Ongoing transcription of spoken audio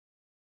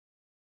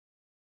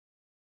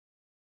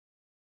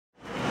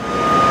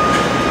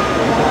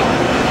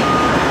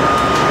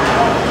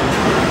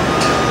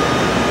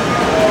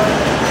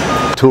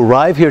To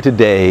arrive here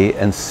today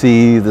and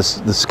see the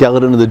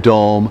skeleton of the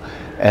dome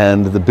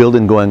and the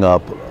building going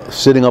up,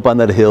 sitting up on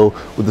that hill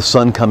with the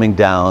sun coming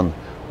down,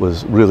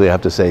 was really, I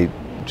have to say,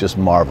 just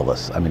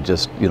marvelous. I mean,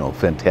 just, you know,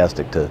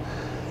 fantastic to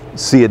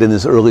see it in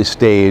this early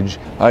stage.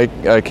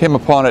 I came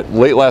upon it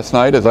late last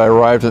night as I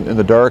arrived in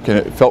the dark, and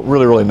it felt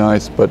really, really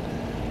nice. But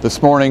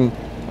this morning,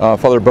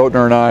 Father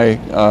Boatner and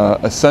I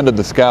ascended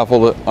the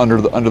scaffold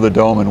under the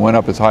dome and went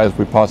up as high as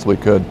we possibly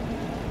could.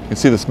 You can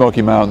see the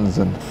Smoky Mountains,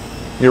 and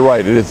you're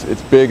right,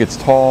 it's big, it's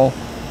tall,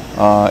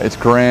 it's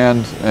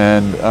grand,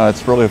 and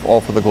it's really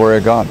all for the glory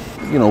of God.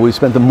 You know, we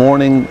spent the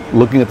morning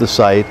looking at the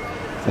site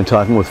and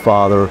talking with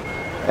Father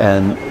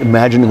and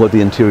imagining what the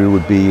interior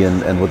would be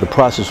and what the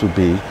process would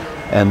be,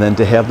 and then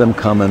to have them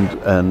come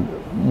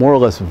and more or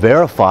less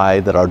verify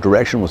that our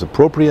direction was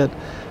appropriate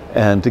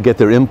and to get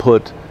their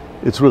input,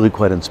 it's really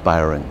quite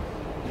inspiring.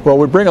 Well,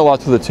 we bring a lot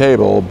to the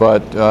table,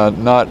 but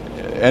not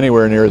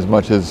anywhere near as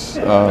much as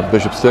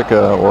Bishop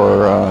Sicca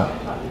or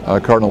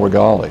Cardinal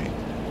Regali.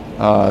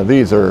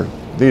 These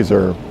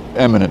are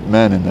eminent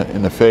men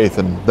in the faith,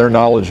 and their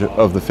knowledge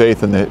of the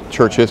faith and the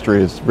church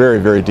history is very,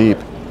 very deep.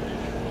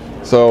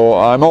 So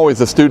I'm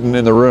always a student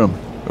in the room,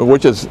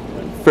 which is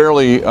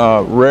fairly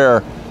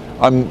rare.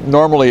 I'm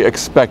normally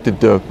expected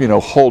to, you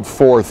know, hold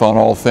forth on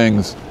all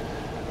things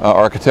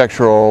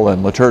architectural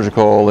and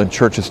liturgical and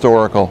church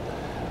historical.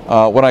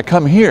 When I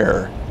come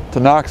here to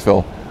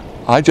Knoxville,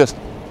 I'm just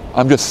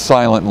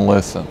silent and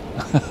listen.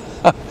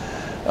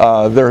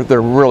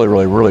 They're really,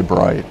 really, really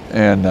bright,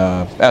 and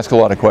ask a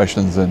lot of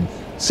questions and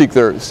seek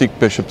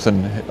bishops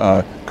and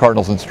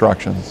cardinals'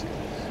 instructions.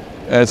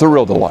 And it's a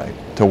real delight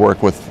to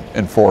work with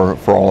and for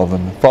all of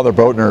them. Father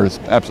Boatner is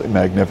absolutely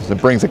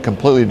magnificent. Brings a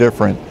completely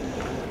different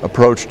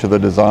approach to the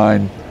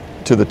design,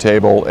 to the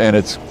table, and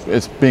it's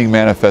being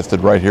manifested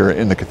right here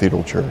in the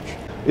Cathedral Church.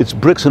 It's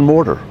bricks and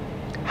mortar.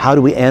 How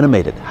do we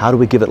animate it? How do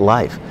we give it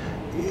life?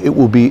 It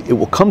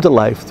will come to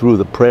life through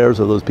the prayers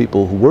of those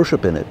people who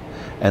worship in it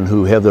and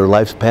who have their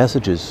life's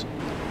passages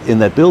in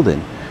that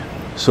building.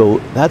 So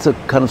that's a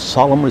kind of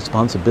solemn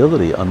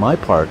responsibility on my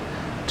part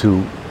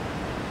to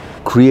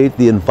create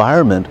the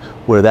environment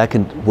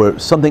where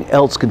something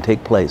else can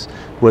take place,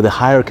 where the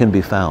higher can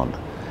be found.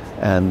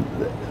 And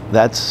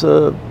that's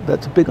a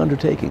big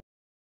undertaking.